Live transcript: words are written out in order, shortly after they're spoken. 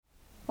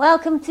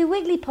Welcome to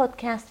Wiggly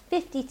Podcast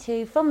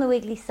 52 from the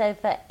Wiggly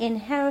Sofa in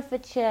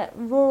Herefordshire,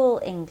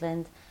 rural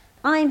England.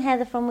 I'm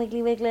Heather from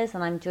Wiggly Wigglers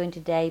and I'm joined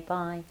today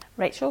by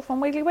Rachel from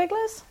Wiggly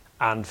Wigglers.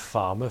 And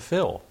Farmer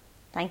Phil.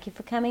 Thank you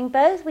for coming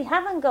both. We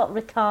haven't got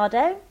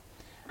Ricardo.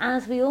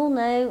 As we all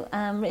know,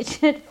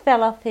 Richard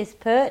fell off his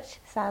perch,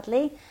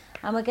 sadly,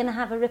 and we're going to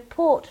have a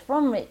report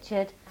from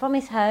Richard from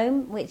his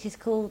home, which is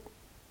called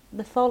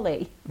The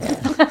Folly.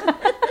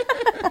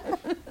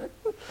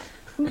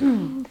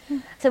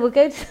 So we'll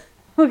go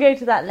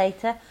to that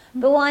later.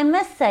 But what I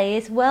must say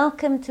is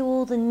welcome to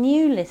all the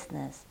new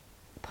listeners.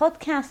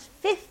 Podcast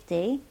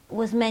 50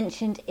 was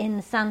mentioned in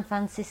the San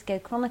Francisco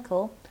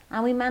Chronicle,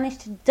 and we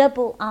managed to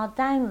double our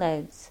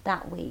downloads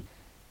that week.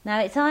 Now,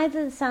 it's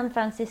either the San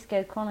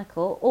Francisco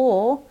Chronicle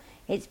or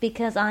it's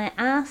because I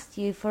asked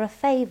you for a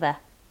favour,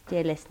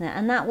 dear listener,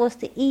 and that was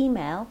to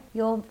email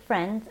your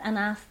friends and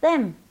ask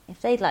them if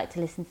they'd like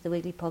to listen to the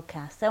Wiggly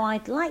Podcast. So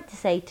I'd like to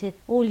say to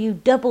all you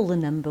double the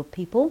number of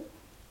people,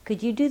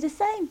 could you do the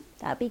same?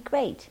 That'd be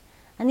great.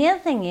 And the other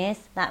thing is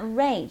that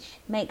Rach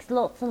makes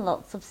lots and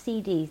lots of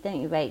CDs, don't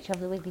you, Rach,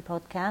 of the Wiggly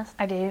Podcast?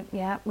 I do,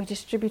 yeah. We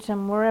distribute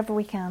them wherever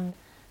we can.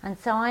 And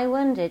so I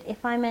wondered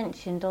if I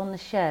mentioned on the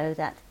show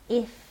that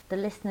if the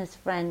listener's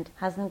friend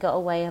hasn't got a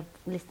way of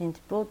listening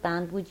to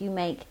broadband, would you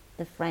make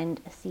the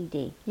friend a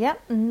CD?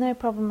 Yep, no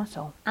problem at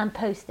all. And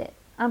post it?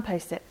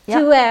 Yep.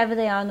 To wherever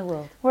they are in the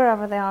world?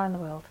 Wherever they are in the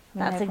world.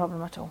 That's no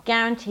problem at all.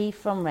 Guarantee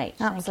from Rach.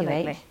 Absolutely.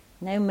 Thank you, Rach.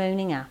 No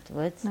moaning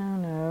afterwards.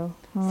 No.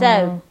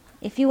 So,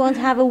 if you want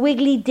to have a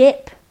wiggly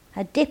dip,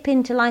 a dip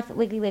into life at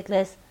Wiggly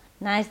Wigglers,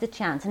 now's the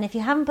chance. And if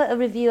you haven't put a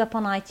review up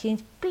on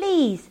iTunes,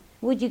 please,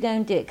 would you go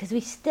and do it? Because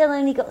we've still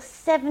only got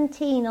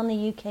 17 on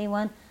the UK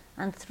one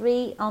and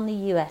 3 on the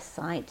US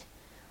site.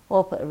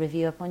 Or put a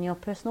review up on your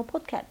personal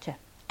podcatcher.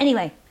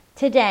 Anyway,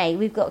 today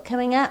we've got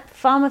coming up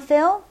Farmer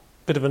Phil.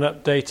 Bit of an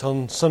update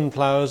on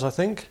sunflowers, I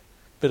think.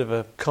 Bit of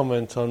a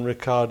comment on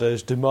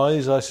Ricardo's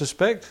demise, I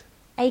suspect.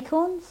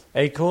 Acorns.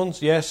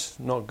 Acorns, yes,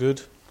 not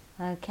good.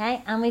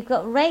 Okay, and we've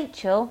got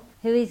Rachel,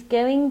 who is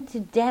going to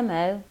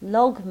demo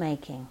log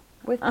making.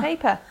 With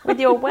paper, with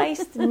your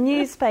waste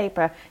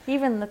newspaper.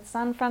 Even the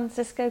San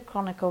Francisco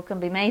Chronicle can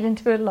be made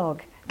into a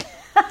log.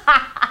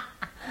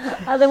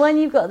 The one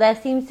you've got there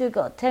seems to have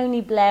got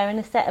Tony Blair in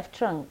a set of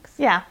trunks.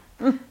 Yeah.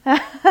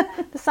 The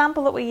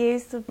sample that we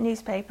used, the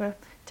newspaper,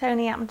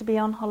 Tony happened to be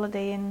on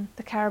holiday in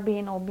the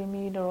Caribbean or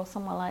Bermuda or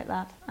somewhere like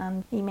that,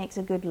 and he makes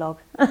a good log.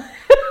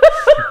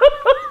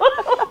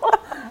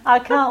 I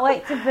can't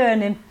wait to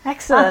burn him.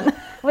 Excellent.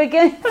 We're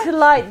going to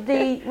light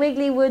the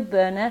Wiggly wood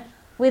burner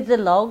with the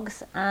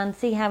logs and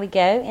see how we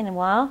go in a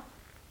while.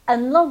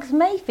 And logs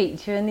may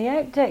feature in the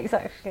outtakes,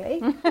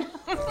 actually.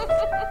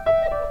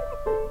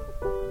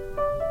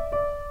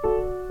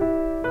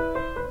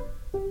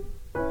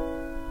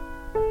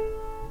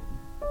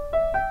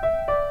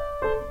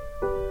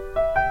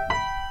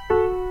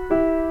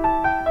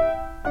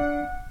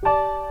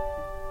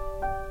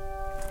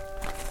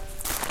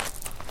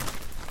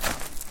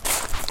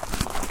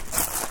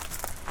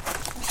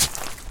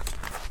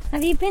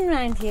 Have you been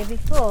round here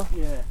before?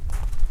 Yeah.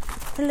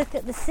 To look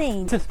at the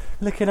scene? Just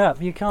looking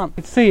up, you can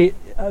see it,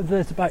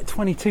 there's about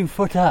 22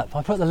 foot up.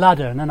 I put the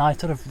ladder and then I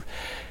sort of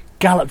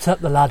galloped up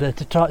the ladder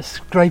to try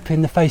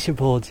scraping the fascia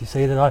boards, you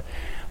see, that I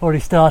already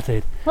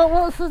started.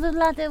 What sort of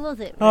ladder was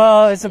it?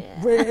 Oh, it's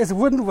a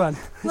wooden one.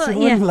 It's a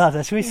wooden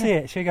ladder. Shall we see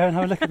it? Shall we go and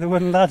have a look at the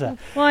wooden ladder?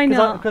 Why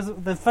not? Because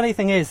the funny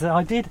thing is that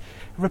I did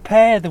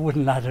repair the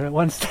wooden ladder at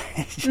one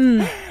stage,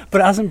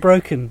 but it hasn't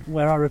broken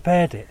where I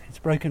repaired it. It's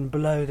broken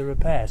below the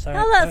repair. So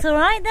that's all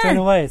right then. So in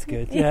a way it's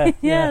good, yeah.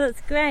 Yeah,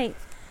 that's great.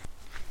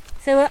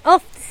 So we're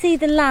off to see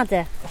the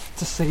ladder.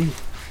 To see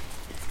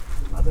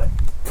the ladder.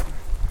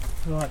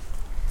 Right.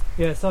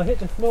 Yeah, so I hit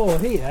the floor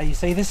here. You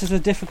see, this is the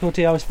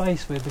difficulty I was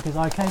faced with because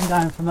I came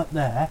down from up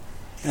there.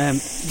 You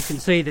can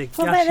see the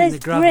gash in the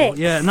gravel. Bricks?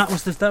 Yeah, and that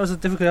was the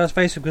difficulty I was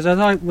faced with because as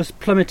I was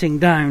plummeting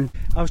down,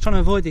 I was trying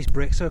to avoid these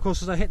bricks. So of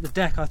course, as I hit the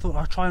deck, I thought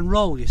I'd try and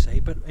roll. You see,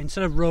 but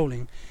instead of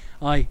rolling,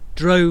 I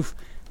drove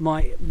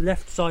my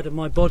left side of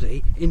my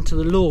body into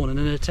the lawn in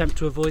an attempt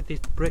to avoid these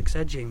bricks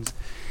edgings.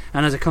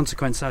 And as a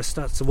consequence,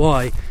 that's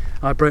why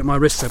I broke my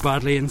wrist so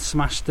badly and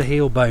smashed the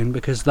heel bone,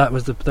 because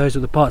those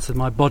were the parts of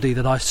my body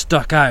that I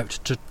stuck out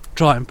to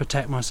try and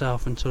protect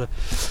myself and sort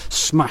of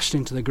smashed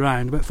into the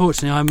ground. But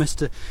fortunately, I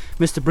missed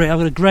a brick. I've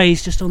got a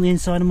graze just on the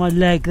inside of my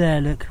leg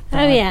there. Look.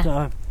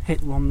 I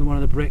hit one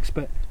of the bricks,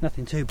 but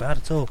nothing too bad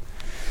at all.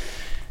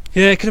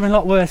 Yeah, it could have been a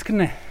lot worse,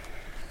 couldn't it?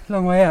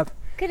 Long way up.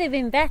 Could have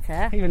been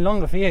better. Even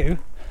longer for you.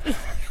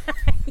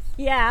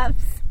 Yeah,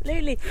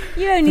 absolutely.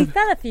 You only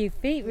fell a few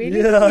feet, really.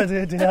 Yeah, I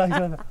did.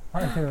 Yeah,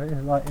 I feel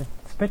like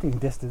spitting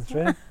distance,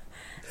 really.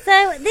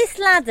 So this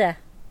ladder.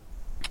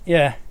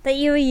 Yeah. That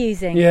you were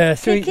using. Yeah.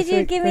 Could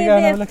you give me a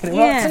bit look at it?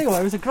 Well, I'll tell you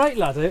what, it was a great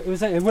ladder. It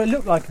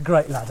looked like a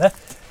great ladder,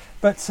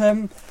 But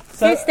so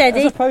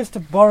steady. as opposed to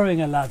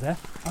borrowing a ladder,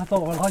 I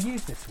thought, well, I'll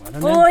use this one.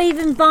 And Or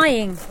even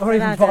buying a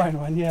ladder. buying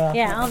one, yeah.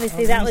 Yeah,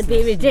 obviously that would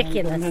be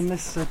ridiculous. And then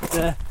this would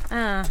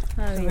oh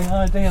be yeah.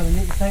 ideal. And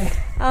you can say,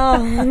 Oh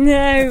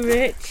no,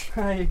 Rich.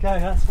 there you go,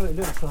 that's what it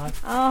looks like.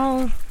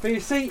 Oh, But you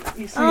see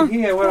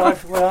here where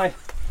I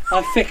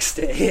fixed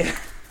it here.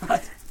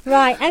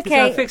 right, You see,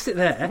 okay. I fixed it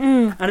there,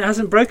 and it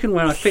hasn't broken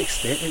where I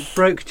fixed it. It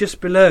broke just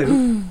below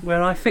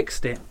where I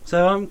fixed it.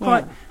 So I'm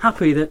quite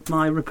happy that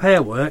my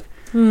repair work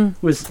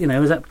was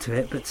up to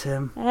it. But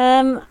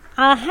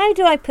How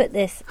do I put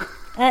this?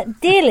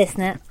 Dear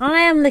listener, I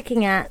am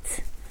looking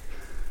at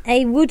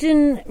a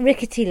wooden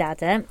rickety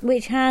ladder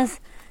which has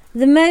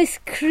the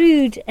most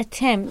crude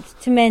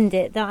attempt to mend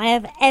it that I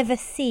have ever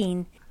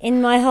seen in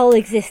my whole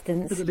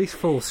existence. there's at least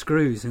 4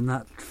 screws in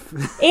that.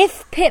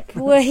 If Pip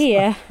were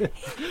here,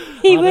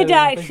 he would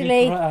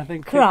actually I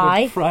think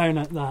cry. Pip would frown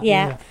at that.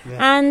 Yeah.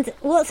 And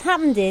what's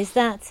happened is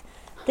that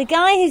the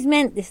guy who's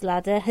meant this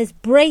ladder has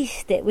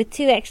braced it with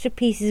 2 extra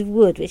pieces of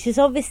wood, which is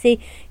obviously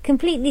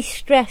completely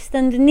stressed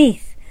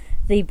underneath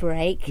the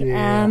brake,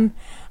 and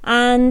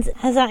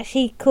has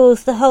actually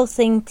caused the whole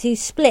thing to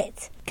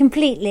split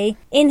completely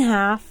in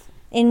half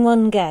in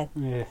one go.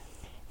 Yeah.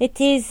 It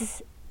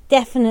is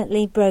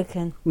definitely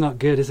broken. Not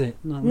good, is it?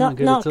 Not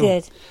good Not at all.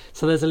 good.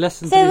 So there's a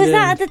lesson to So be was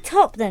that learned. at the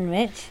top then,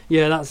 Rich?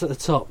 Yeah, that's at the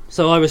top.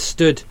 So I was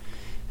stood,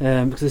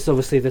 because it's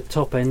obviously the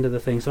top end of the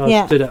thing, so I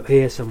Yeah. stood up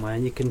here somewhere,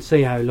 and you can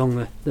see how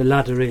long the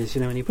ladder is,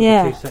 when you put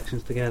Yeah. the 2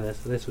 sections together.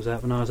 So this was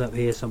up, and I was up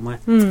here somewhere.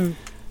 Hmm.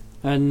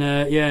 And,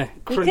 You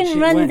crunch couldn't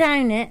it run went.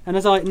 down it. And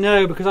as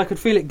no, because I could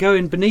feel it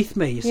going beneath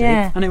me, you see.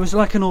 Yeah. And it was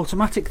like an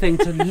automatic thing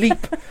to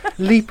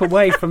leap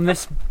away from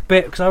this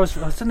bit, because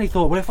I suddenly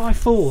thought, well, if I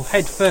fall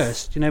head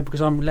first,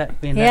 because I'm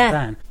being let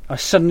down, I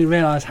suddenly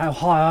realised how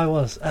high I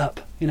was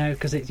up,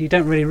 because you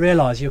don't really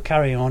realise you're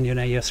carrying on,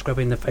 you're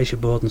scrubbing the fascia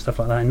board and stuff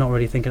like that, and not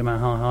really thinking about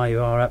how high you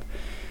are up.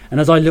 And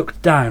as I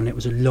looked down, it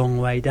was a long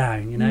way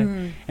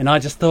down, and I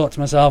just thought to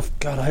myself,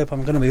 God, I hope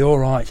I'm going to be all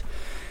right.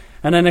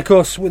 And then, of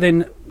course,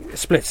 within a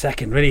split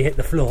second, really hit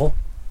the floor,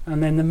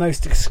 and then the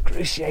most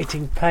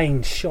excruciating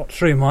pain shot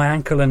through my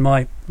ankle and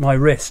my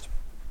wrist.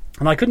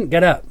 And I couldn't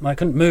get up, I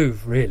couldn't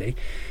move, really.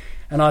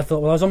 And I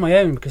thought, well, I was on my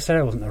own because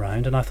Sarah wasn't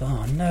around, and I thought,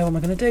 oh no, what am I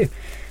going to do?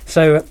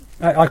 So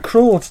I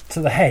crawled to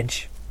the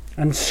hedge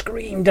and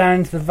screamed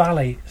down to the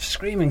valley,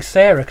 screaming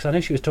Sarah, because I knew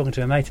she was talking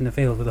to her mate in the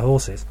field with the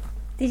horses.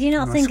 Did you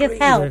not And think I of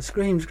help?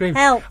 Scream.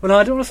 Help. Well, no,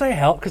 I don't want to say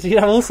help, because you'd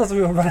have all sorts of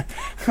people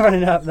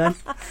running up then.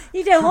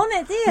 You don't want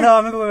it, do you? No, I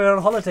remember we were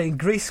on holiday in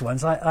Greece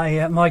once.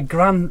 My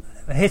gran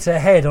hit her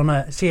head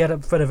she had a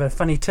bit of a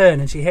funny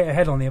turn, and she hit her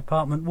head on the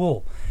apartment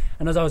wall.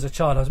 And as I was a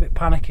child, I was a bit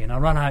panicking. I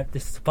ran out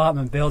this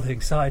apartment building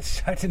side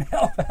shouting,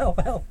 help, help,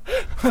 help.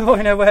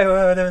 Where there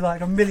were like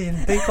 1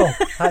 million people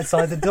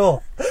outside the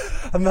door.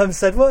 And Mum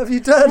said, what have you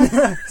done?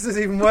 This is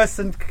even worse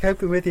than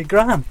coping with your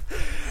gran.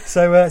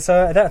 So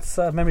that's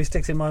memory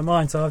sticks in my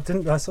mind. So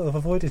I sort of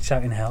avoided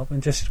shouting help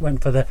and just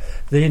went for the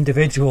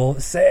individual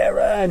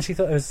Sarah, and she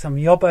thought it was some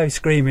yobbo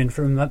screaming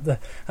from up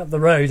the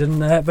road, and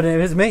but it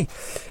was me.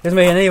 And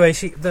anyway,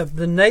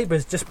 the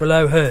neighbours just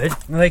below heard,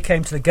 and they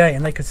came to the gate,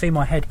 and they could see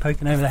my head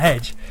poking over the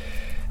hedge.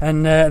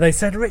 And they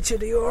said,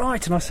 Richard, are you all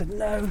right? And I said,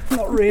 no,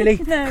 not really.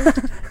 No.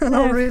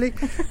 Not really.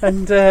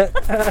 And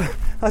I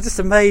was just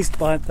amazed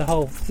by the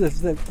whole,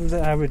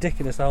 how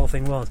ridiculous the whole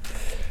thing was.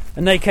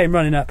 And they came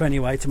running up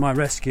anyway to my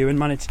rescue and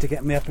managed to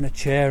get me up in a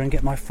chair and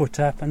get my foot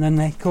up. And then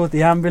they called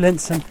the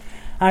ambulance, and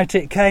out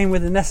it came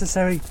with the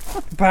necessary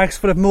bags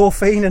full of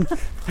morphine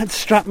and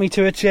strapped me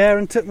to a chair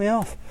and took me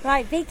off.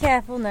 Right, be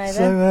careful now then.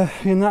 So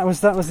and that was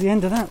the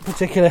end of that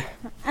particular.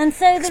 And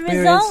so the experience.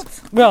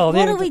 result? Well,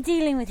 what are we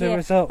dealing with the here?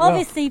 result,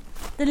 Obviously,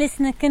 the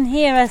listener can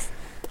hear us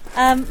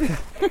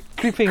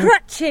creeping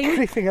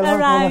crutching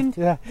along around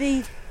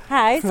the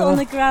house on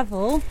the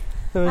gravel.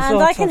 the And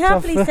result I can of-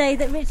 happily say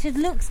that Richard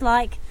looks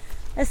like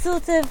a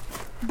sort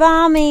of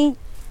balmy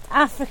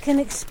African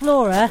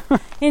explorer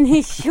in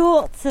his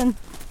shorts and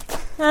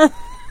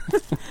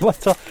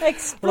What?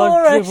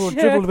 explorer Well, I've shirt.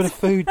 dribbled a bit of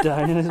food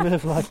down, and there's a bit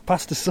of like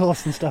pasta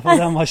sauce and stuff all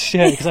down my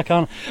shirt because I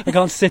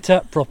can't sit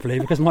up properly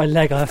because my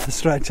leg I have to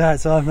stretch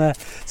out, so I'm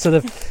sort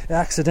of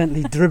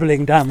accidentally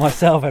dribbling down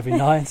myself every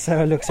night. And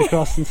Sarah looks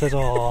across and says,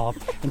 "Oh,"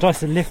 and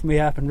tries to lift me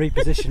up and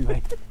reposition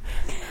me.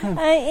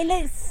 It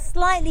looks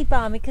slightly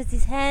balmy because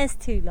his hair's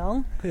too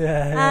long,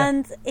 Yeah.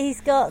 and he's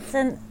got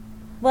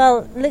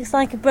looks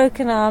like a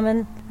broken arm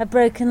and a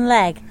broken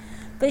leg.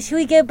 But shall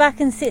we go back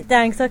and sit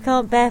down, because I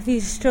can't bear for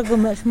you to struggle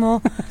much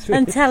more,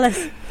 and tell us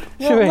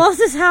what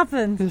has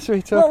happened, Should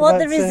we talk what about,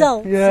 the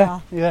results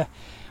are? Yeah,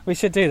 we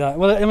should do that.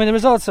 Well, I mean, the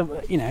results are,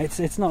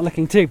 it's not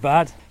looking too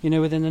bad.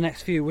 Within the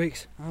next few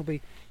weeks, I'll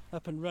be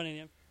up and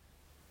running.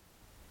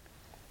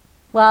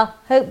 Well,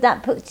 hope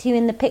that puts you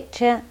in the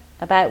picture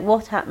about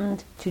what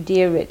happened to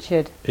dear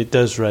Richard. It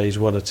does raise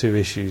one or two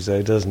issues,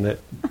 though, doesn't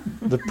it?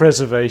 The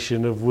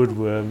preservation of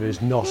woodworm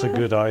is not a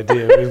good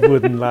idea with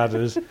wooden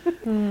ladders.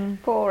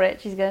 Poor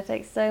Rich, he's going to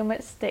take so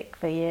much stick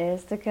for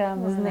years to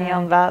come, isn't he,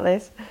 on about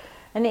this?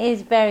 And it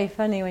is very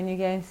funny when you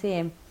go and see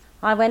him.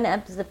 I went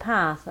up to the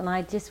path and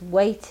I just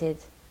waited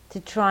to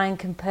try and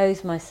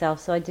compose myself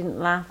so I didn't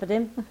laugh at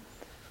him.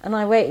 And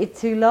I waited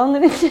too long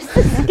and it just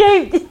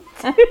escaped.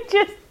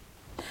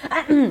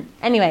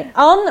 Anyway,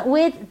 on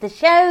with the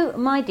show,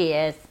 my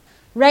dears.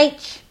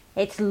 Rach,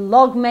 it's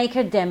log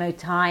maker demo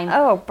time.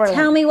 Oh, brilliant.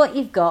 Tell me what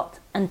you've got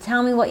and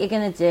tell me what you're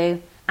going to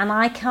do. And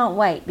I can't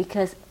wait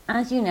because,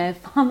 as you know,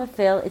 Farmer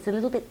Phil is a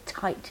little bit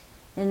tight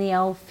in the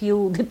old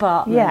fuel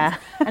department. Yeah.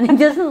 And he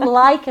doesn't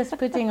like us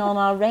putting on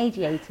our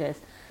radiators.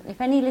 If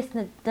any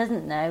listener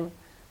doesn't know,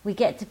 we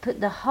get to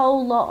put the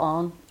whole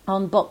lot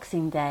on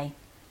Boxing Day,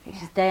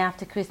 which is day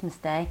after Christmas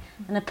Day.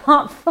 And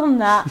apart from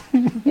that,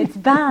 it's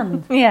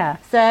banned. Yeah.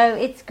 So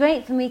it's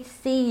great for me to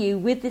see you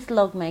with this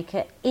log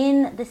maker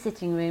in the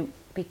sitting room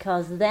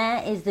because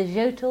there is the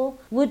Jotel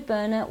wood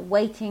burner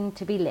waiting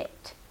to be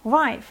lit.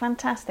 Right,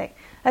 fantastic.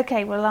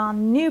 Okay, well, our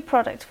new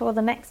product for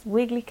the next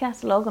Wiggly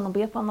catalogue, and it'll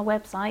be up on the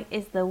website,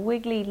 is the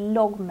Wiggly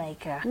Log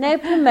Maker. No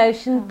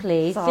promotion,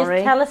 please. Sorry,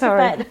 Just tell us sorry.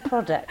 about the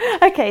product.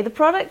 Okay, the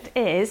product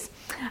is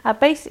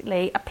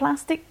basically a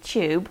plastic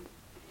tube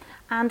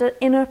and an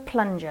inner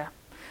plunger.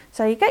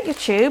 So you get your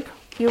tube,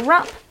 you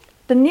wrap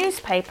the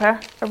newspaper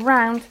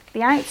around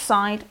the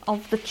outside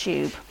of the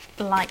tube,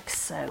 like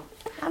so.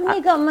 Haven't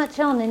you got much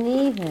on in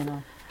the evening?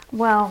 Or?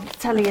 Well,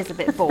 telly is a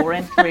bit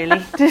boring,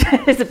 really.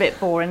 It's a bit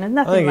boring. There's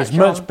nothing I think much it's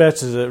much on.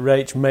 better that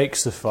Rach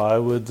makes the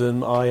firewood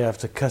than I have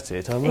to cut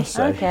it, I must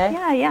say. Okay.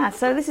 Yeah.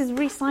 So this is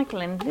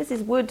recycling. This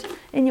is wood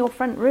in your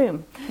front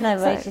room. No,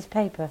 So- Rach, it's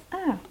paper.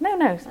 Oh, no,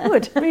 it's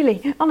wood,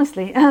 really,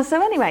 honestly.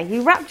 So anyway,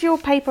 you wrapped your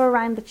paper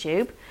around the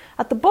tube.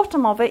 At the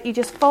bottom of it, you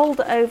just fold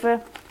it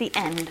over the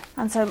end.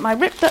 And so my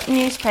ripped up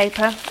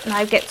newspaper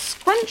now gets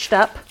scrunched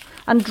up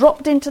and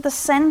dropped into the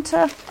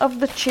centre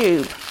of the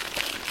tube.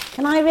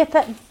 Can I rip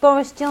up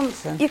Boris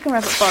Johnson? You can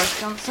rip up Boris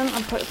Johnson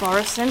and put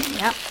Boris in.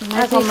 Yeah, no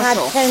As we've problem had at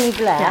all. Tony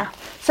Blair. Yeah.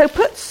 So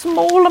put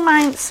small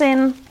amounts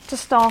in to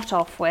start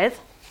off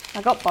with.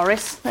 I got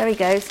Boris, there he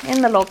goes,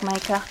 in the log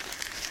maker.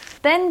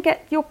 Then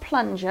get your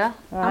plunger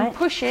Right. and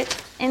push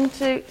it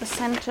into the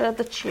centre of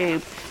the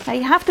tube. Now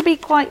you have to be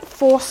quite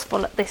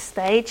forceful at this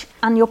stage,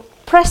 and you're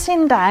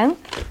pressing down.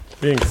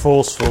 Being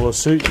forceful will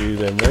suit you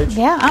then, Rach.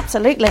 Yeah,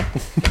 absolutely.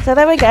 So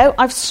there we go.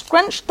 I've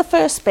scrunched the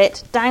first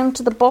bit down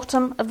to the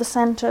bottom of the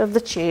centre of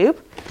the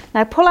tube.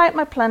 Now pull out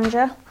my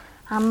plunger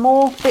and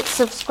more bits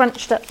of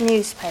scrunched up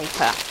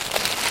newspaper.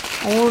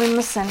 All in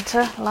the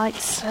centre, like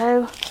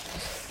so.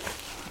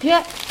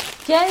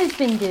 Joe's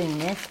been doing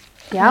this.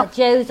 Yeah.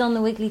 Joe's on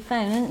the Wiggly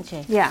phone, isn't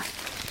she? Yeah.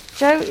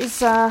 Jo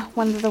is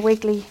one of the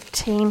Wiggly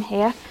team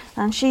here,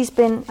 and she's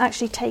been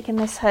actually taking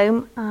this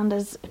home and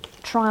has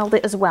trialled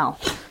it as well.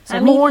 So How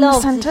many more in the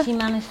logs centre. has she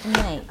managed to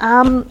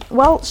make?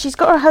 Well, she's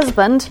got her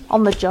husband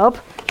on the job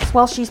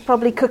while she's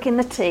probably cooking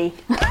the tea.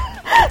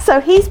 So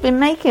he's been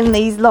making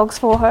these logs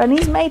for her, and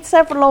he's made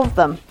several of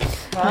them.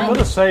 I've got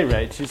to say,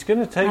 Rach, it's going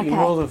to take you Okay.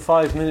 more than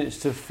 5 minutes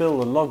to fill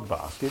the log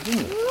basket,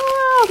 isn't it?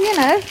 Well, you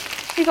know,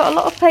 you've got a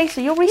lot of pace,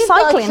 so you're You've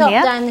got to recycling chop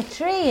here. down the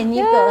tree and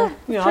you've Yeah. got to...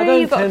 Yeah, True, I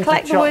don't you've got to tend to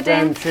collect the chop wood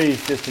down in.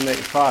 trees just to make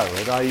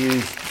firewood. I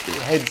use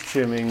hedge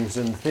trimmings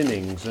and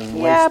thinnings and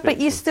Yeah, waste but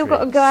bits you of still got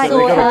to trees. go out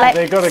So and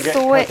they've got to get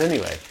saw cut it.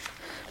 anyway.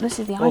 This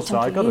is the item Also, for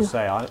I've got you. to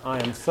say, I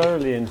am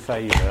thoroughly in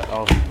favour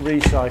of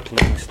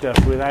recycling stuff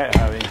without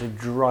having to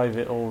drive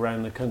it all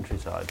around the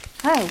countryside.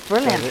 Oh, So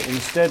brilliant. that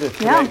instead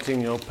of Yeah. collecting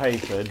your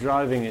paper,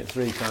 driving it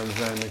 3 times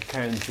around the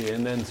county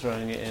and then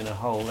throwing it in a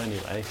hole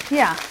anyway,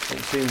 Yeah. it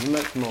seems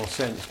much more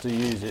sense to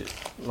use it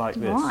like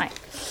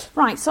this.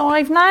 Right, so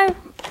I've now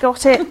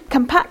got it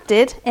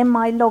compacted in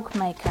my log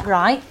maker.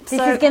 Right, this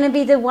So- is going to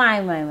be the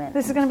wow moment.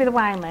 This is going to be the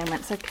wow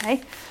moments,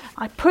 okay?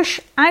 I push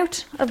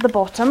out of the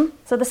bottom,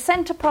 so the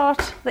centre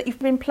part that you've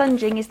been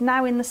plunging is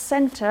now in the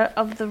centre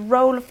of the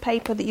roll of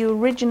paper that you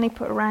originally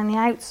put around the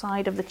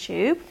outside of the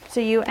tube.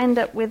 So you end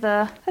up with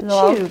a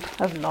Log. tube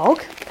of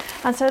log.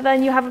 And so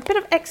then you have a bit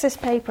of excess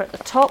paper at the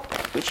top,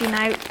 which you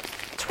now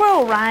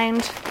twirl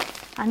round,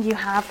 and you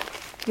have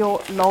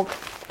your log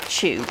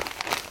tube.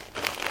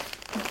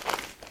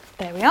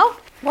 There we are.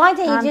 Why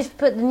don't And- you just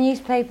put the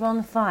newspaper on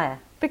the fire?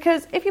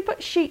 Because if you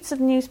put sheets of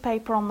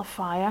newspaper on the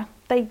fire,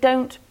 they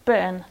don't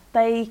burn.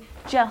 They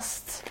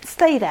just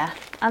stay there.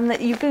 And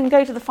that you can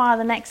go to the fire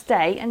the next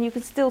day and you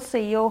can still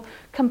see your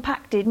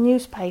compacted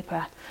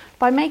newspaper.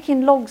 By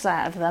making logs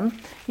out of them,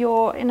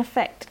 you're in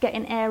effect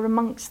getting air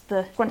amongst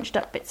the scrunched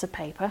up bits of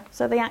paper,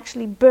 so they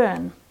actually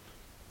burn.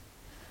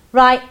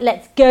 Right,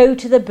 let's go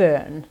to the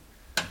burn.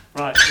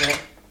 Right,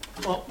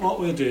 well, what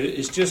we'll do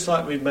is just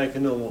like we'd make a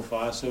normal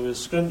fire, so we'll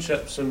scrunch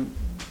up some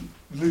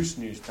loose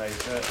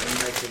newspaper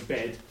and make a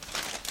bed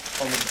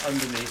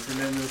underneath, and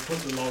then we'll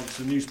put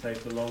the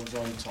newspaper logs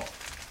on top.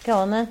 Go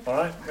on then.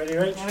 Alright, ready,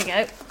 Rach? There we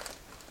go.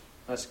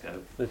 Let's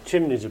go. The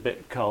chimney's a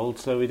bit cold,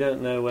 so we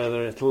don't know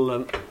whether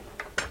it'll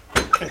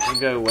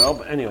go well,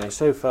 but anyway,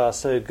 so far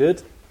so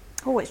good.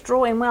 Oh, it's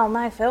drawing well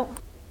now, Phil.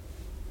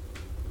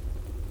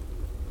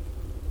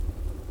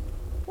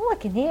 Oh, I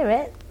can hear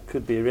it.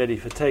 Could be ready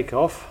for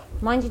takeoff.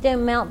 Mind you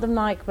don't melt the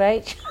mic,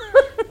 Rach.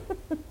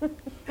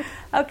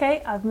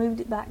 Okay, I've moved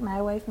it back now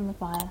away from the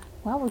fire.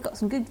 Well, we've got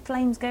some good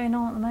flames going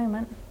on at the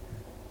moment.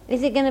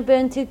 Is it going to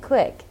burn too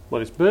quick?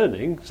 Well, it's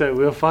burning, so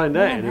we'll find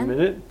out in a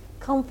minute.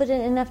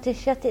 Confident enough to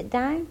shut it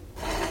down?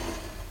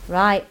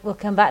 Right, we'll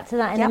come back to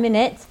that in a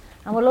minute.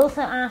 And we'll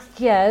also ask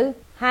Jo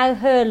how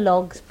her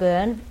logs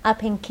burn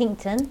up in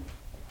Kinkton.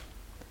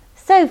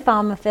 So,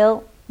 Farmer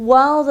Phil,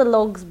 while the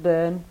logs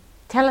burn,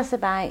 tell us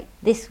about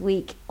this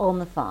week on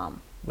the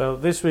farm. Well,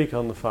 this week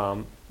on the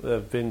farm, there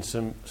have been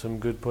some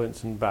good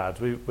points and bad.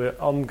 We're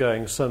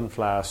ongoing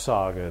sunflower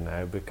saga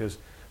now because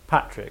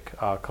Patrick,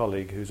 our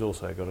colleague who's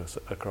also got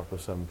a crop of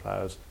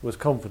sunflowers, was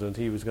confident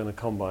he was going to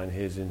combine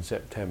his in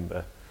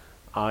September.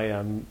 I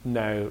am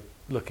now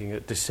looking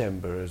at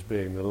December as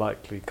being the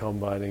likely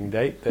combining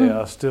date. They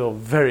are still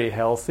very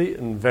healthy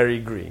and very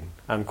green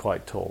and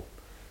quite tall.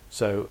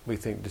 So we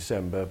think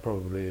December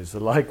probably is the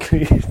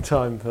likely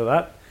time for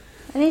that.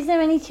 And is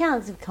there any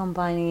chance of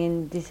combining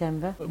in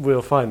December?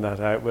 We'll find that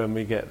out when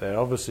we get there.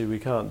 Obviously we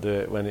can't do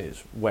it when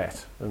it's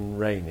wet and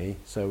rainy,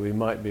 so we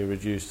might be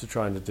reduced to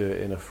trying to do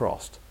it in a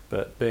frost.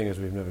 But being as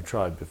we've never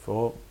tried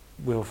before,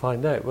 we'll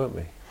find out, won't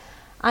we?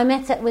 I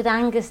met up with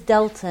Angus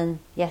Dalton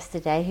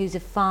yesterday, who's a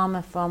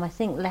farmer from, I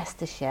think,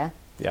 Leicestershire.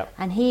 Yeah.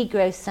 And he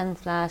grows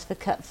sunflowers for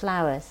cut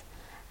flowers.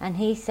 And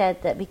he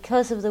said that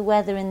because of the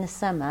weather in the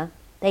summer,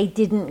 they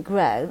didn't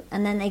grow,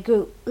 and then they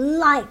grew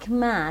like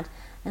mad.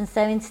 And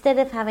so instead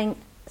of having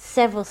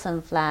several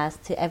sunflowers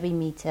to every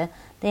metre,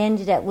 they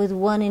ended up with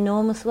one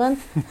enormous one.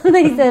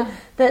 They said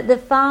that the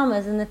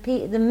farmers and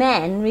the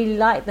men really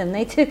liked them.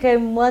 They took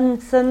home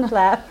one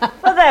sunflower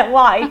for their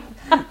wife,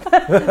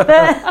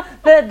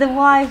 but the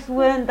wives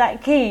weren't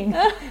that keen.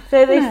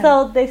 So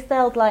they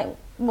sold like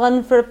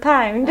one for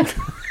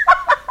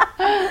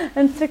 £1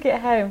 and took it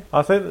home.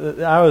 I think that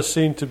ours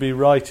seem to be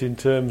right in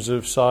terms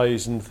of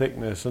size and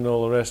thickness and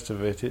all the rest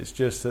of it. It's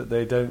just that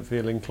they don't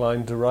feel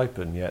inclined to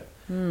ripen yet.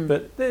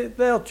 But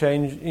they'll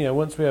change,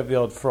 once we have the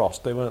odd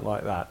frost, they won't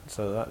like that,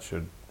 so that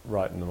should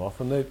ripen them off.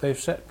 And they've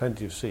set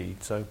plenty of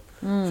seed, so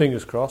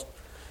fingers crossed.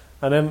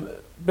 And then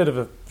a bit of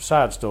a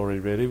sad story,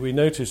 really. We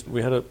noticed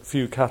we had a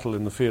few cattle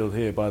in the field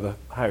here by the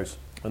house,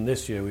 and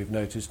this year we've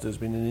noticed there's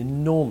been an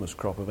enormous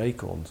crop of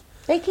acorns.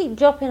 They keep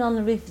dropping on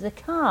the roof of the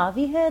car. Have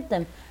you heard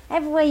them?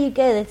 Everywhere you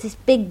go, there's this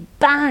big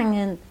bang,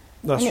 and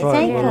That's it's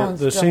right.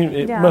 acorns.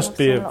 It must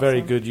be a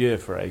very good year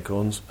for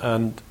acorns,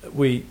 and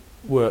we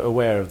were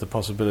aware of the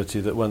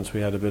possibility that once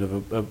we had a bit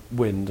of a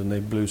wind and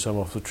they blew some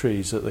off the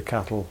trees that the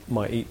cattle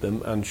might eat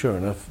them, and sure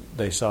enough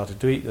they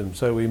started to eat them,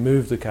 so we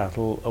moved the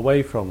cattle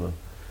away from them.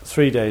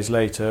 3 days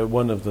later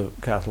one of the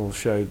cattle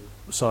showed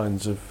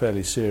signs of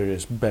fairly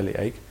serious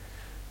bellyache,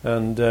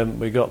 and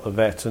we got the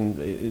vet, and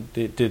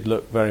it did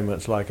look very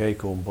much like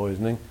acorn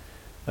poisoning,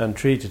 and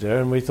treated her,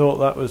 and we thought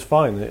that was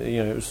fine.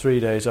 It was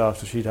 3 days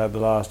after she'd had the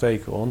last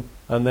acorn,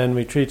 and then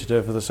we treated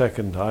her for the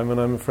second time,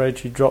 and I'm afraid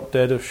she dropped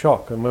dead of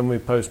shock. And when we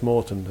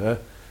post-mortemed her,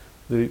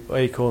 the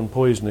acorn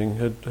poisoning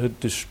had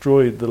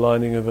destroyed the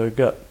lining of her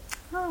gut.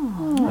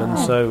 And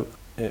so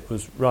it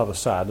was rather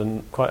sad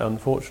and quite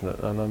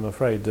unfortunate, and I'm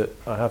afraid that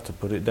I have to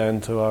put it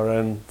down to our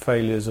own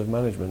failures of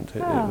management.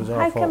 It was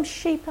our fault. How come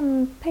sheep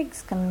and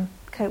pigs can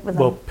cope with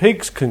them? Well,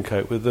 pigs can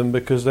cope with them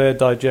because their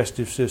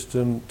digestive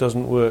system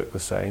doesn't work the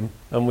same,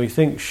 and we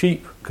think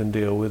sheep can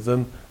deal with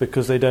them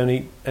because they don't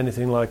eat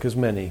anything like as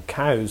many.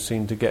 Cows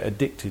seem to get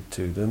addicted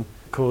to them.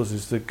 It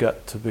causes the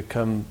gut to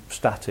become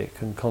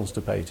static and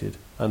constipated,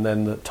 and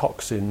then the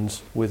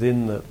toxins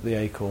within the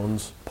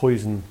acorns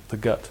poison the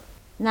gut.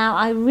 Now,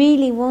 I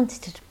really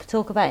wanted to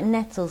talk about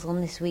nettles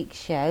on this week's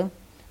show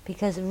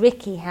because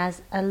Ricky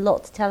has a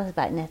lot to tell us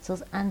about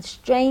nettles, and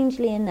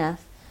strangely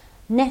enough,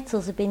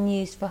 nettles have been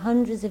used for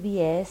hundreds of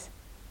years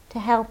to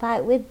help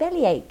out with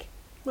bellyache.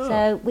 Oh.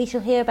 So we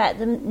shall hear about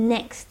them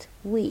next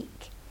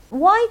week.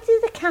 Why do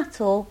the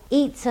cattle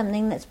eat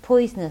something that's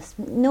poisonous?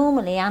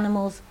 Normally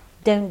animals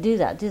don't do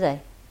that, do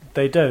they?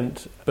 They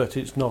don't, but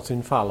it's not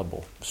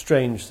infallible.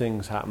 Strange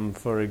things happen.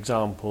 For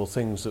example,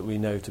 things that we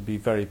know to be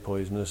very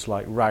poisonous,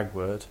 like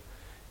ragwort.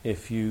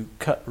 If you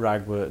cut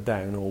ragwort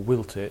down or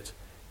wilt it,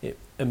 it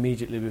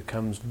immediately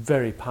becomes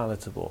very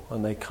palatable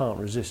and they can't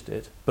resist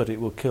it, but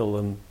it will kill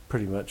them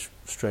pretty much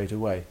straight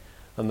away.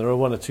 And there are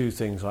one or two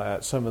things like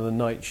that. Some of the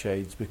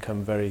nightshades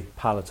become very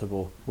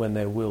palatable when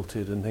they're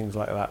wilted and things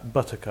like that.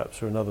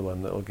 Buttercups are another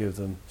one that will give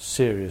them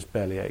serious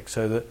bellyache.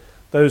 So that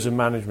those are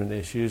management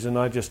issues, and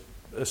I just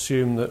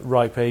assume that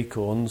ripe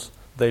acorns,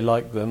 they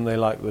like them, they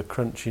like the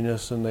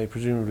crunchiness, and they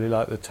presumably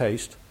like the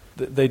taste.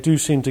 They do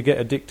seem to get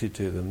addicted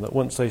to them, that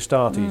once they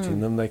start eating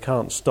them they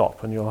can't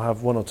stop, and you'll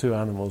have one or two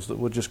animals that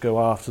will just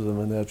go after them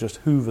and they'll just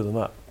hoover them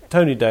up.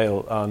 Tony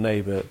Dale, our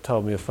neighbour,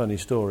 told me a funny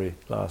story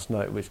last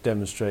night which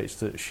demonstrates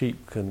that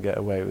sheep can get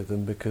away with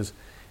them, because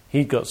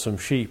he'd got some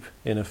sheep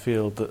in a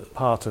field that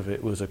part of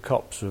it was a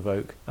copse of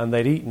oak, and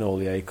they'd eaten all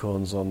the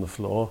acorns on the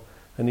floor,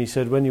 and he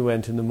said when you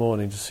went in the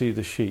morning to see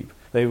the sheep,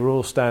 they were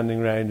all standing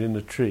round in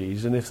the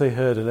trees, and if they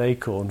heard an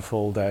acorn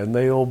fall down,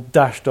 they all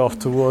dashed off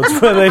towards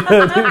where they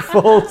heard it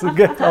fall to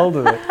get hold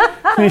of it.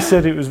 And he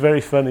said it was very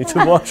funny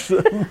to watch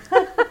them.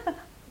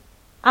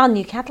 Our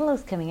new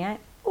catalogue's coming out.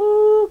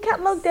 Ooh,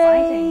 catalogue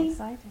day!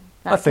 Exciting.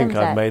 I think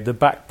I've made the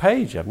back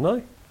page, haven't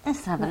I?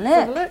 Let's have a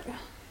look.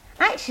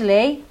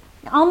 Actually,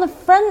 on the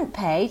front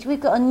page, we've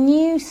got a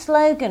new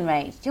slogan,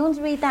 Rach. Do you want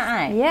to read that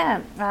out?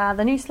 Yeah,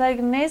 the new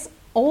slogan is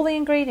all the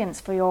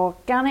ingredients for your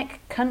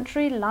organic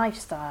country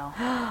lifestyle.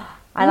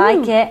 I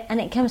like it,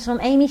 and it comes from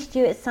Amy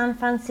Stewart's San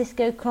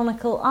Francisco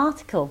Chronicle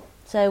article.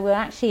 So we're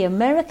actually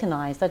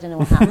Americanised. I don't know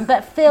what happened,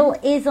 but Phil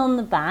is on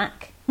the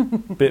back.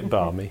 Bit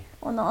balmy.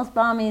 Well, not as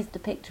balmy as the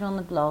picture on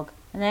the blog.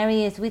 And there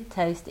he is with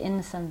toast in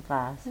the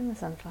sunflowers.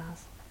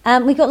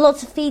 We've got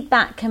lots of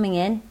feedback coming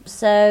in,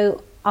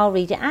 so I'll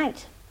read it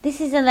out. This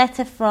is a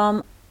letter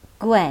from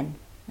Gwen,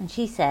 and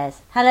she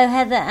says, "Hello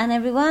Heather and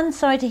everyone,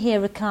 sorry to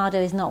hear Ricardo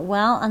is not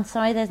well, and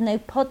sorry there's no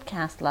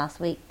podcast last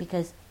week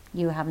because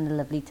you were having a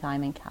lovely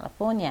time in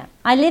California.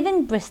 I live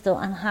in Bristol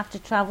and have to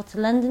travel to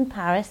London,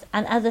 Paris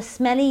and other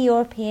smelly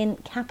European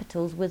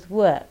capitals with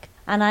work,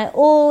 and I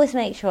always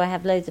make sure I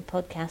have loads of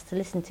podcasts to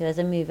listen to as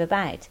I move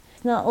about.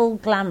 It's not all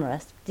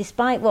glamorous,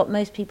 despite what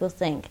most people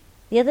think.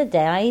 The other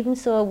day I even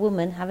saw a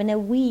woman having a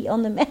wee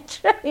on the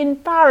metro in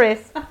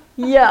Paris.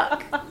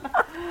 Yuck.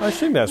 I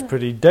think that's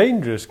pretty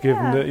dangerous,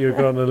 given that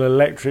you're on an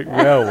electric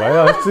railway.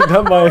 I think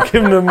that might have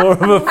given them more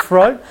of a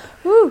fright.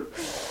 Woo.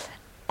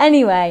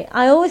 Anyway,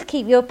 I always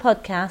keep your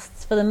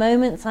podcasts for the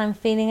moments I'm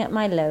feeling at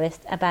my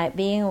lowest about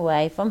being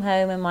away from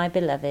home and my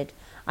beloved.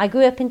 I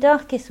grew up in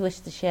darkest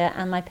Worcestershire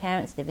and my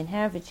parents live in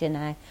Herefordshire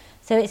now,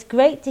 so it's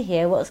great to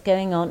hear what's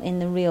going on in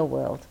the real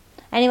world.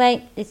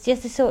 Anyway, it's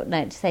just a short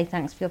note to say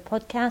thanks for your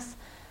podcasts,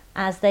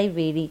 as they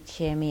really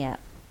cheer me up."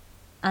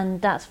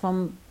 And that's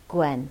from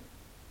Gwen.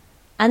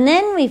 And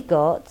then we've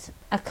got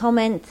a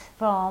comment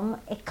from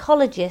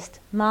ecologist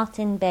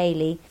Martin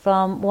Bailey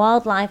from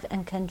Wildlife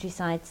and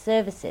Countryside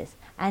Services.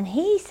 And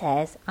he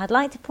says, "I'd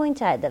like to point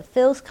out that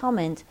Phil's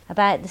comment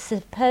about the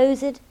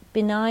supposed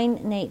benign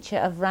nature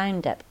of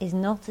Roundup is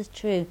not as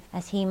true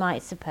as he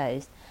might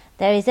suppose.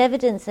 There is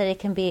evidence that it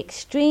can be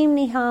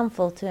extremely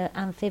harmful to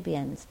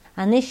amphibians,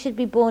 and this should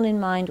be borne in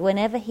mind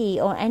whenever he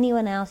or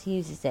anyone else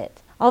uses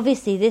it.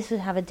 Obviously, this would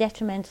have a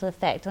detrimental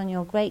effect on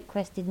your great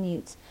crested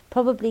newts,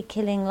 probably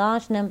killing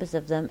large numbers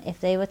of them if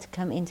they were to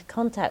come into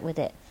contact with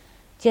it.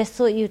 Just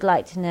thought you'd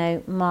like to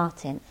know,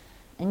 Martin."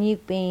 And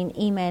you've been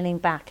emailing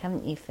back,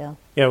 haven't you, Phil?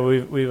 Yeah,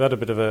 we've had a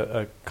bit of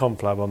a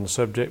conflab on the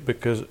subject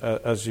because,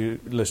 as you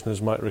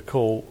listeners might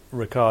recall,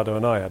 Ricardo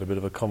and I had a bit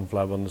of a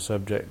conflab on the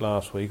subject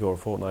last week or a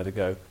fortnight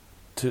ago.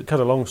 To cut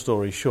a long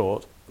story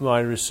short,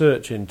 my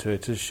research into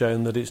it has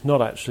shown that it's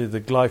not actually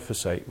the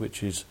glyphosate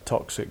which is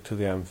toxic to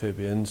the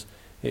amphibians.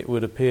 It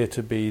would appear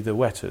to be the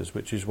wetters,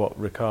 which is what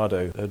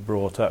Ricardo had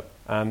brought up.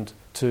 And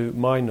to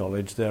my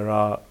knowledge, there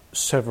are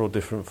several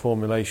different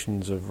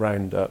formulations of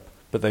Roundup,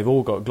 but they've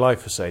all got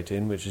glyphosate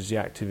in, which is the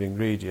active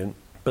ingredient,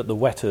 but the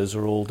wetters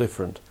are all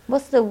different.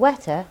 What's the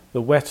wetter?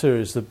 The wetter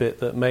is the bit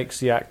that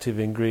makes the active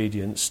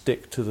ingredient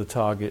stick to the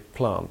target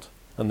plant,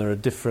 and there are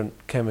different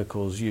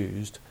chemicals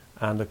used,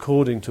 and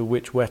according to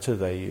which wetter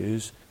they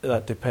use,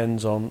 that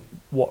depends on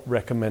what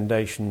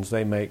recommendations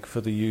they make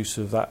for the use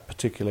of that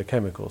particular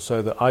chemical.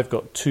 So that I've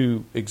got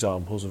 2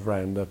 examples of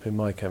Roundup in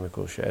my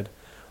chemical shed,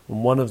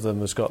 and one of them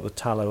has got the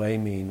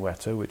taloamine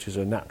wetter, which is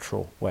a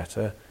natural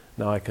wetter.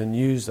 Now I can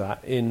use that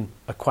in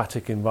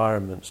aquatic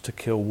environments to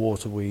kill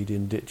waterweed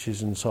in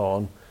ditches and so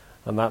on,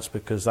 and that's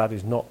because that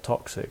is not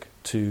toxic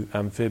to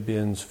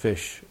amphibians,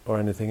 fish or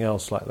anything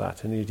else like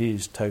that, and it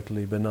is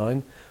totally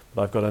benign.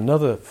 But I've got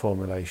another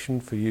formulation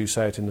for use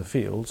out in the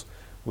fields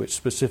which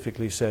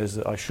specifically says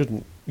that I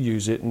shouldn't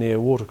use it near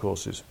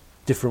watercourses.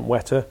 Different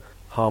wetter,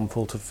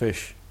 harmful to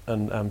fish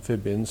and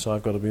amphibians, so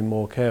I've got to be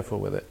more careful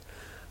with it.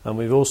 And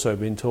we've also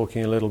been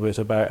talking a little bit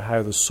about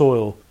how the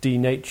soil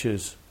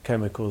denatures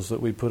chemicals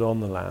that we put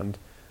on the land,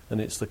 and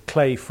it's the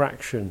clay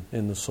fraction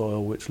in the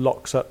soil which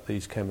locks up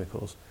these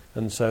chemicals,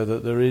 and so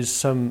that there is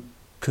some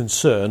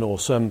concern or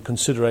some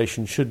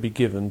consideration should be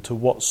given to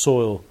what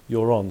soil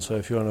you're on. So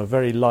if you're on a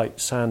very light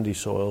sandy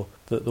soil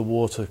that the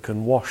water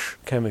can wash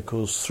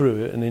chemicals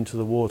through it and into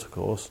the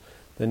watercourse,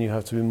 then you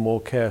have to be more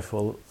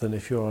careful than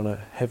if you're on a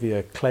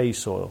heavier clay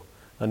soil.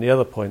 And the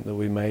other point that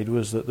we made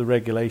was that the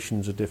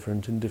regulations are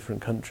different in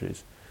different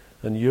countries.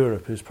 And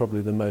Europe is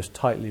probably the most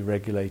tightly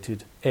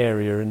regulated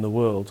area in the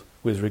world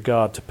with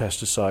regard to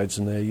pesticides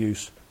and their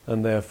use.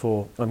 And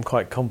therefore, I'm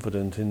quite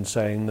confident in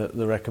saying that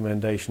the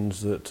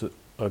recommendations that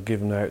are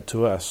given out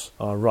to us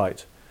are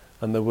right.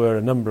 And there were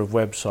a number of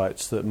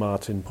websites that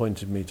Martin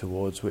pointed me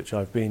towards, which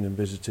I've been and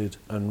visited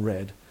and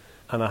read.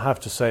 And I have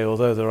to say,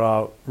 although there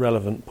are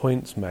relevant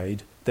points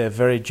made, they're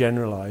very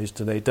generalised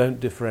and they don't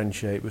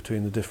differentiate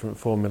between the different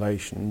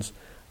formulations,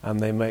 and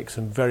they make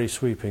some very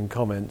sweeping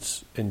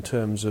comments in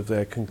terms of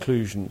their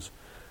conclusions.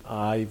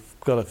 I've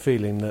got a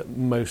feeling that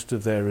most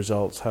of their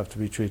results have to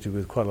be treated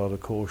with quite a lot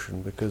of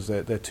caution because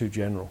they're too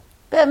general.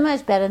 But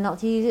much better not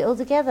to use it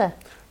altogether.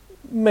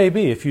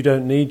 Maybe if you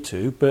don't need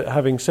to, but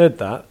having said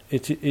that,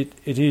 it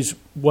is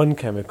one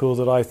chemical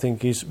that I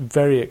think is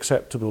very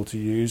acceptable to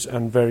use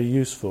and very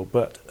useful.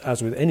 But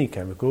as with any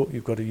chemical,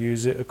 you've got to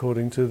use it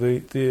according to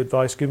the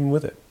advice given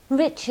with it.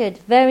 Richard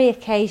very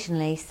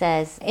occasionally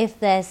says if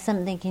there's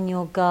something in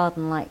your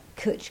garden like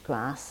couch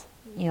grass,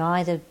 you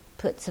either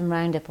put some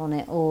Roundup on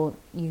it, or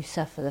you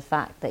suffer the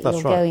fact that That's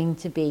you're right. going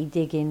to be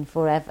digging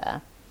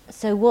forever.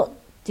 So what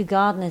do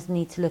gardeners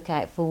need to look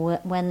out for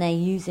when they're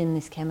using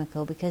this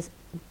chemical? Because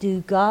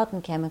do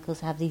garden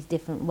chemicals have these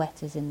different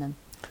wetters in them?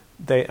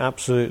 They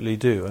absolutely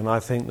do, and I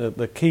think that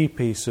the key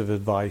piece of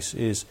advice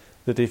is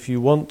that if you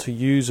want to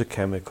use a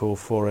chemical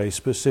for a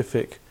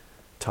specific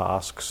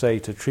task, say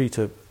to treat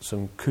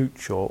some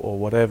cooch or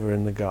whatever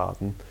in the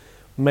garden,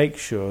 make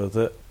sure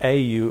that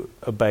you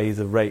obey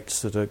the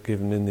rates that are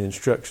given in the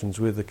instructions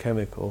with the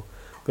chemical,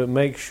 but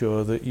make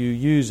sure that you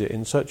use it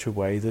in such a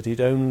way that it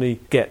only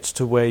gets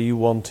to where you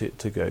want it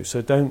to go.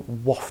 So don't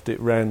waft it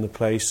round the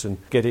place and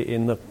get it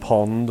in the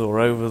pond or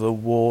over the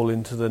wall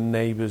into the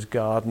neighbour's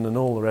garden and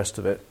all the rest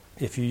of it.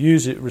 If you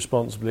use it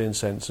responsibly and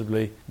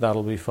sensibly,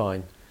 that'll be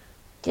fine.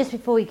 Just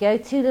before we go,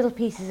 2 little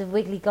pieces of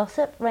Wiggly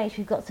gossip. Rach,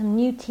 we've got some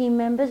new team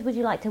members. Would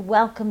you like to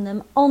welcome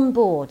them on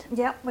board?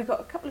 Yeah, we've got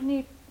a couple of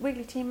new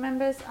Wiggly team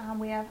members, and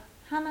we have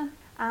Hannah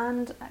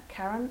and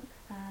Karen.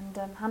 And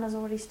Hannah's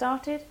already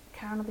started.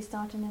 Karen will be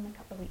starting in a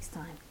couple of weeks'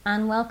 time.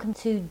 And welcome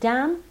to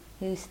Dan,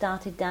 who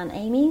started Dan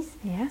Amy's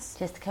Yes.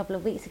 just a couple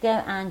of weeks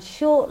ago. And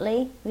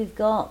shortly we've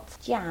got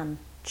Jan.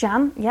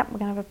 Jan, yep, we're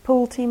going to have a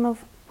pool team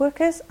of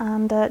workers,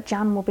 and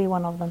Jan will be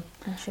one of them,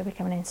 and she'll be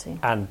coming in soon.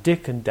 And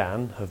Dick and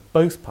Dan have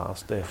both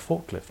passed their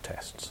forklift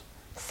tests.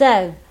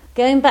 So,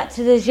 going back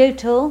to the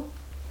Jotul,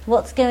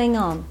 what's going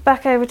on?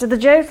 Back over to the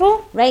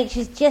Jotel. Rach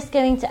is just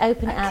going to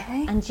open it up,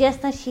 Okay. and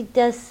just as she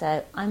does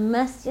so, I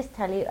must just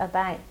tell you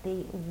about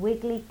the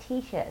Wiggly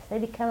t-shirts. They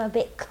become a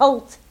bit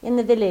cult in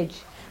the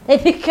village. They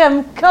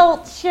become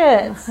cult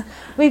shirts.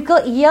 We've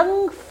got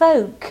young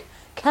folk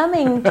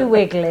coming to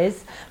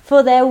Wigglers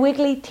for their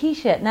Wiggly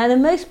t-shirt. Now, the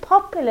most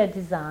popular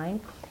design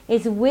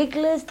is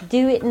Wigglers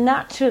Do It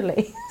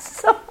Naturally.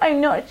 So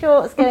I'm not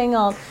sure what's going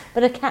on,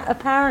 but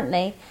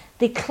apparently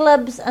the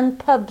clubs and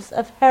pubs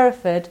of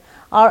Hereford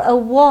are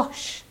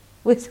awash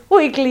with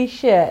Wiggly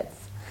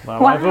shirts. Well,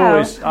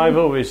 Wow. I've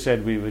always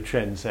said we were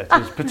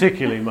trendsetters,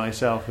 particularly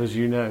myself, as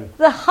you know.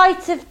 The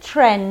height of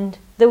trend,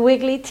 the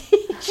Wiggly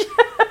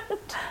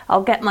t-shirt.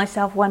 I'll get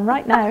myself one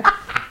right now.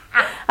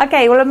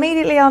 Okay, well,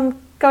 immediately on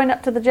going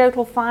up to the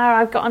Jotel fire,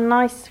 I've got a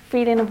nice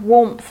feeling of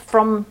warmth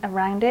from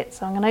around it,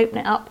 so I'm going to open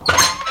it up.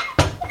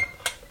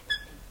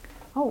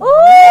 Oh,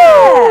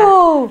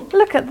 Ooh! yeah.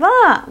 Look at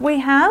that.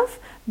 We have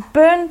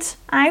burnt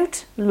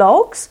out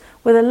logs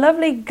with a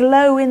lovely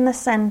glow in the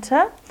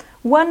centre.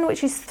 One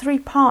which is 3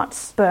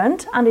 parts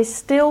burnt and is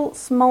still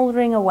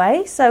smouldering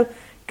away, so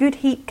good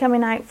heat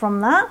coming out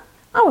from that.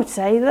 I would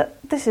say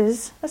that this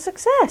is a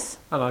success.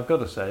 And I've got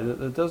to say that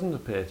there doesn't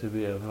appear to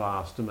be a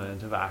vast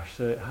amount of ash,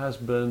 so it has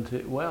burnt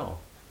it well.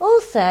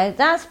 Also,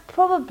 that's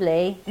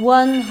probably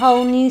one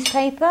whole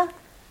newspaper.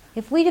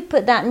 If we'd have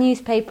put that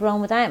newspaper on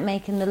without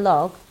making the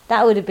log,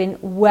 that would have been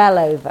well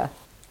over.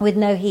 With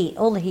no heat.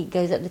 All the heat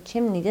goes up the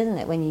chimney, doesn't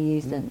it, when you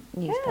use the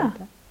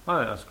newspaper? I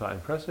think that's quite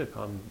impressive.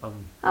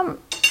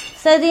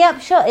 So the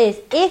upshot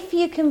is, if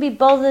you can be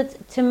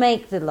bothered to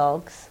make the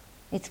logs,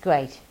 it's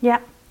great.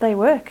 Yeah, they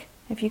work.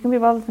 If you can be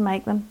bothered to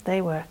make them,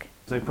 they work.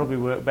 They probably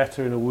work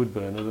better in a wood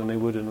burner than they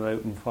would in an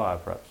open fire,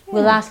 perhaps.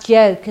 We'll ask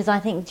Jo, because I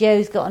think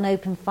Jo's got an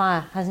open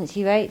fire, hasn't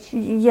she, Rach?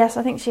 Yes,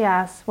 I think she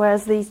has.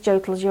 Whereas these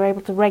Jotels, you're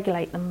able to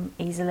regulate them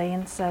easily,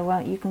 and so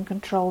you can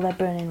control their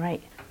burning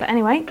rate. But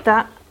anyway,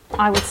 that,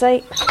 I would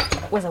say,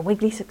 was a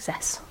Wiggly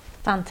success.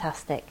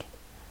 Fantastic.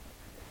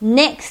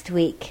 Next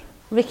week,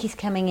 Ricky's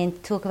coming in to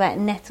talk about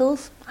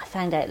nettles. I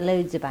found out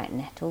loads about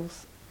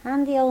nettles.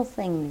 Handy old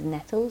things,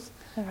 nettles.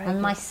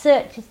 And my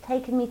search has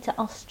taken me to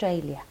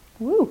Australia.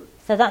 Woo!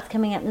 So that's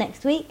coming up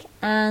next week,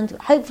 and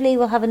hopefully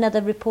we'll have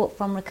another report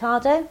from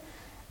Ricardo.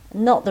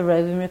 Not the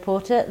roving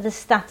reporter, the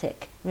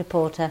static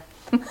reporter.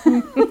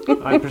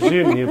 I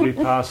presume you'll be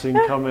passing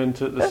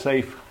comment at the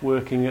safe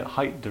working at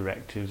height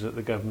directives that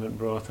the government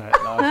brought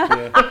out last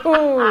year.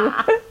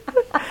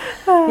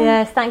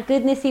 Yes, thank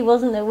goodness he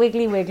wasn't at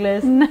Wiggly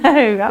Wigglers. No,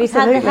 absolutely. We've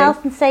had the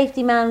health and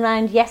safety man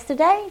round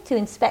yesterday to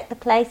inspect the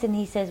place, and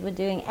he says we're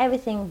doing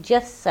everything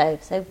just so.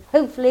 So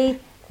hopefully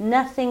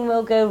nothing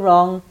will go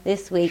wrong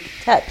this week.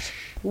 Touch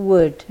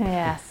wood.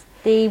 Yes.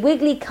 The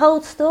Wiggly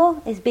cold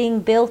store is being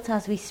built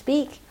as we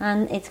speak,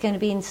 and it's going to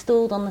be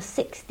installed on the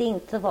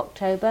 16th of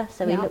October,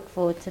 so we look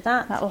forward to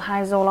that. That'll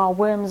house all our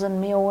worms and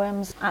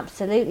mealworms.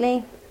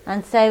 Absolutely.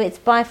 And so it's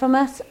bye from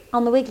us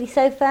on the Wiggly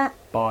sofa.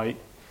 Bye.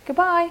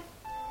 Goodbye.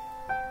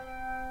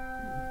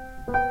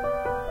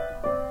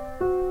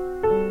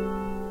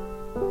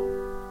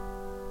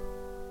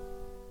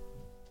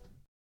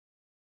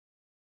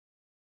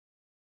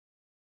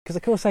 Because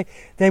of course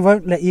they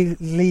won't let you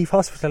leave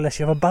hospital unless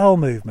you have a bowel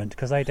movement,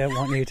 because they don't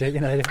want you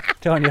to,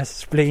 don't want your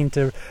spleen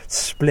to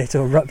split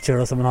or rupture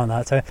or something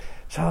like that.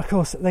 So of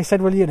course they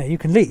said, well, you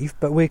can leave,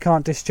 but we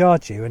can't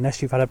discharge you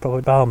unless you've had a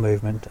proper bowel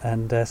movement.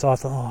 And so I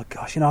thought, oh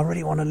gosh, I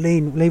really want to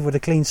leave with a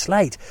clean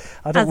slate.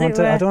 I don't want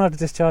to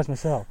discharge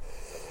myself.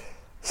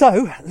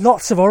 So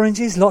lots of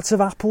oranges, lots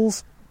of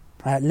apples.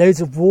 Loads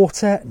of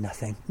water,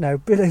 nothing. No,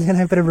 bit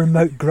of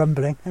remote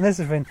grumbling. And this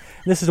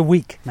is a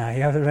week now. I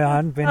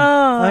haven't been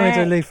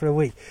to leave for a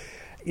week.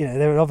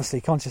 they were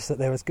obviously conscious that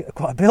there was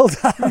quite a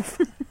build-up.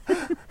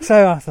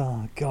 So I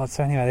thought, oh God.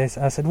 So anyway,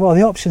 I said, well,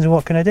 the options are,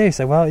 what can I do?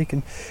 So, well, you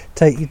can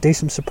do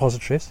some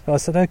suppositories. So I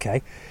said,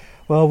 okay,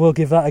 well, we'll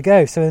give that a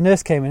go. So the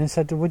nurse came in and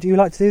said, would you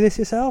like to do this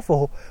yourself,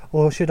 or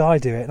should I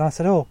do it? And I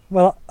said, oh,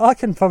 well, I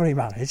can probably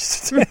manage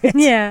to do it.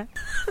 Yeah.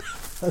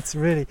 That's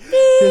really,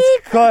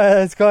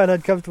 it's quite an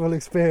uncomfortable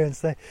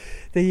experience. And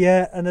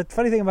the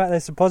funny thing about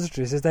those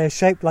suppositories is they're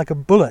shaped like a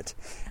bullet,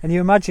 and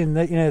you imagine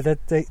that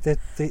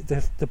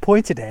the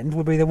pointed end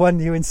would be the one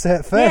you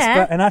insert first, Yeah.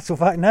 but in actual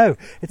fact, no,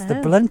 it's the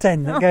blunt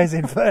end that goes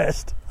in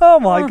first. Oh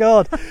my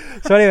God!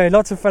 So anyway,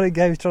 lots of fun and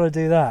games trying to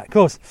do that. Of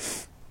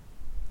course,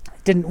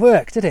 it didn't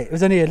work, did it? It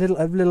was only a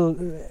little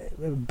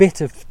bit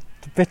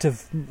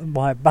of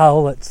my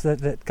bowel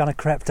that kind of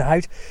crept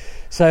out,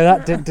 so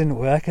that didn't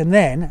work, and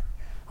then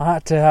I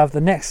had to have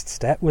the next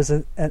step was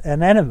an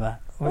enema,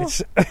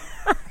 which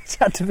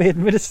had to be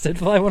administered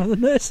by one of the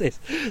nurses.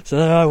 So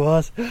there I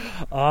was,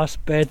 arse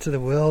bared to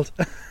the world.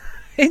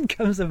 In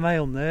comes the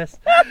male nurse.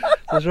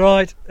 Says,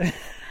 right.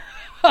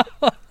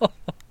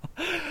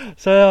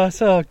 So I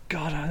saw, oh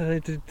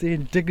God, the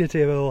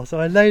indignity of it all. So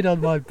I laid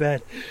on my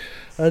bed.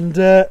 And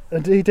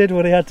he did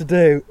what he had to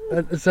do.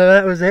 And so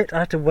that was it. I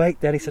had to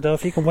wait then. He said, oh,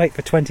 if you can wait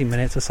for 20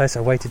 minutes or so.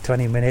 So I waited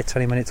 20 minutes.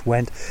 20 minutes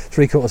went.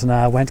 3/4 an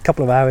hour went. A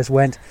couple of hours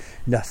went.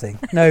 Nothing.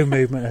 No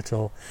movement at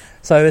all.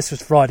 So this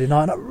was Friday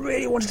night. And I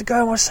really wanted to go.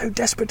 I was so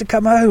desperate to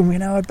come home.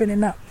 I'd been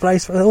in that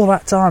place for all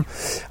that time.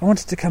 I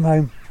wanted to come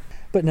home.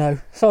 But no.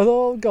 So I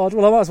thought, oh God,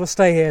 well, I might as well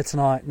stay here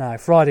tonight. No,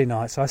 Friday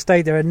night. So I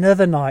stayed there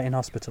another night in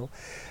hospital.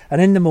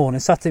 And in the morning,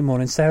 Saturday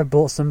morning, Sarah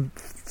bought some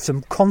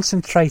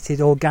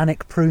concentrated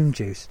organic prune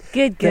juice.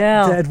 Good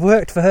girl. That had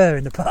worked for her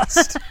in the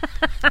past.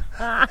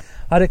 I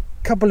had a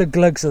couple of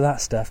glugs of that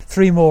stuff,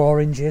 3 more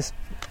oranges.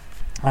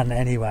 And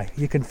anyway,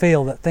 you can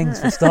feel that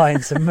things were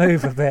starting to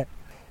move a bit.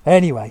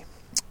 Anyway,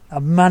 I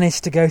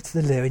managed to go to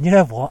the loo. And you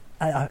know what?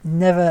 I've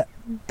never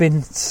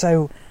been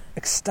so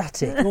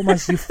ecstatic,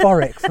 almost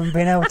euphoric from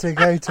being able to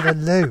go to the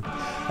loo.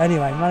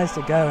 Anyway, managed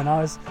to go, and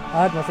I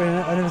had my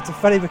friend, and it was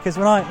funny because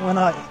when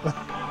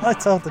I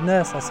told the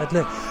nurse, I said,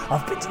 look,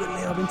 I've been to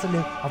the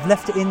loo, I've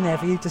left it in there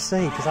for you to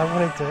see, because I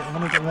wanted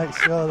to make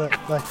sure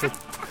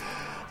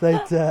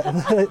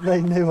that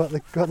they knew what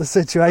the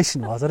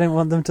situation was. I didn't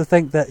want them to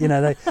think that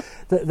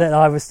that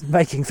I was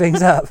making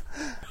things up.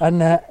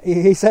 And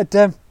he said,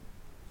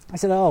 I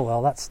said, oh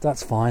well,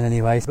 that's fine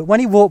anyway. But when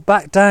he walked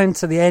back down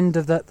to the end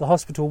of the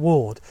hospital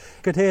ward,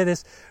 you could hear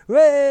this,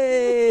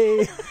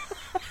 "Way!"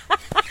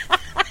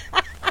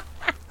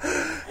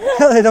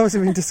 They'd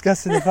obviously been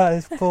discussing the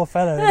fact this poor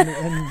fellow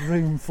in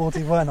room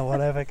 41 or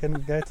whatever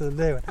couldn't go to the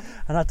loo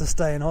and had to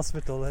stay in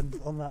hospital and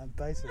on that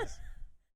basis.